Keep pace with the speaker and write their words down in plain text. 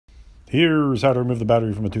Here's how to remove the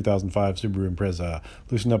battery from a 2005 Subaru Impreza.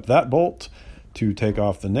 Loosen up that bolt to take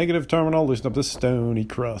off the negative terminal. Loosen up this stony,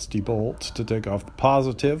 crusty bolt to take off the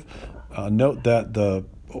positive. Note that the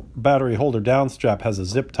battery holder down strap has a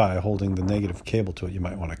zip tie holding the negative cable to it. You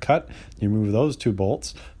might want to cut. You remove those two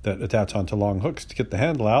bolts that attach onto long hooks to get the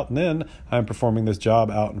handle out. And then I'm performing this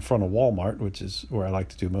job out in front of Walmart, which is where I like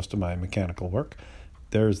to do most of my mechanical work.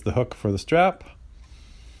 There's the hook for the strap.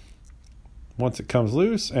 Once it comes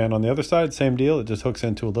loose, and on the other side, same deal. It just hooks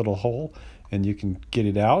into a little hole, and you can get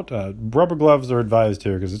it out. Rubber gloves are advised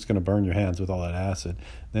here because it's going to burn your hands with all that acid.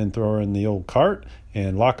 Then throw her in the old cart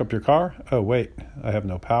and lock up your car. Oh, wait, I have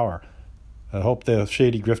no power. I hope the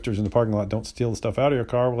shady grifters in the parking lot don't steal the stuff out of your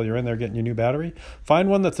car while you're in there getting your new battery. Find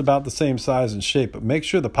one that's about the same size and shape, but make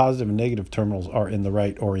sure the positive and negative terminals are in the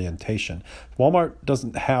right orientation. Walmart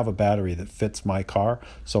doesn't have a battery that fits my car,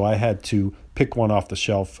 so I had to pick one off the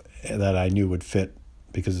shelf that I knew would fit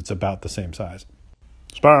because it's about the same size.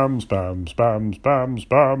 Spam, spam, spam, spam,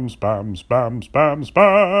 spam, spam, spam, spam,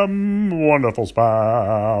 spam, wonderful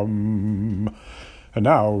spam. And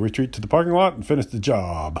now retreat to the parking lot and finish the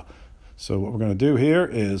job. So what we're going to do here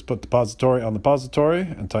is put the pository on the pository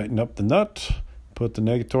and tighten up the nut. Put the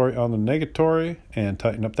negatory on the negatory and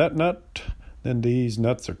tighten up that nut. Then these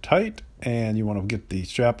nuts are tight, and you want to get the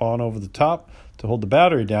strap on over the top to hold the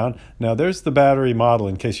battery down. Now there's the battery model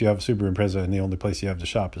in case you have a Subaru Impreza and the only place you have to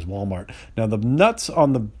shop is Walmart. Now the nuts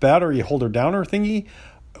on the battery holder downer thingy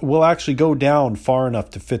will actually go down far enough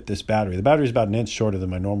to fit this battery. The battery is about an inch shorter than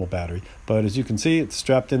my normal battery, but as you can see, it's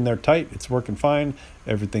strapped in there tight. It's working fine.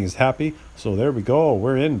 Everything is happy. So there we go.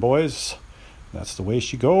 We're in, boys. That's the way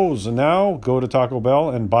she goes. And now go to Taco Bell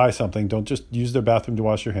and buy something. Don't just use their bathroom to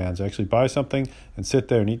wash your hands. Actually buy something and sit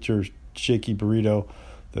there and eat your shaky burrito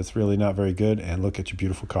that's really not very good and look at your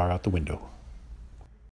beautiful car out the window.